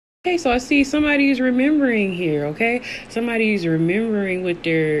Okay, so I see somebody's remembering here, okay? Somebody's remembering what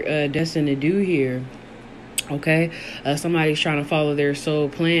they're destined to do here, okay? Somebody's trying to follow their soul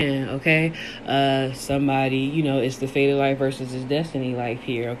plan, okay? Somebody, it's the fated life versus his destiny life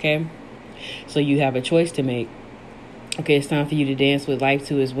here, okay? So you have a choice to make. Okay, it's time for you to dance with life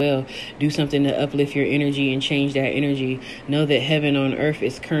too as well. Do something to uplift your energy and change that energy. Know that heaven on earth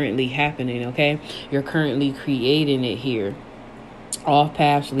is currently happening, okay? You're currently creating it here. All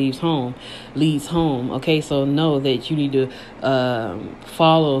paths leads home. Okay, so know that you need to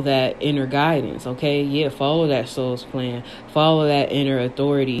follow that inner guidance. Okay, yeah, follow that soul's plan, follow that inner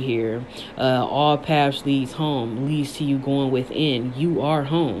authority here. All paths leads home, leads to you going within. You are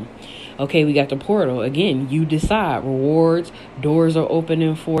home. Okay, we got the portal. Again, you decide. Rewards, doors are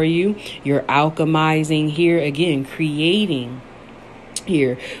opening for you. You're alchemizing here. Again, creating.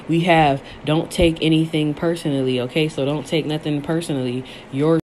 Here we have, don't take anything personally. Okay, so don't take nothing personally. Your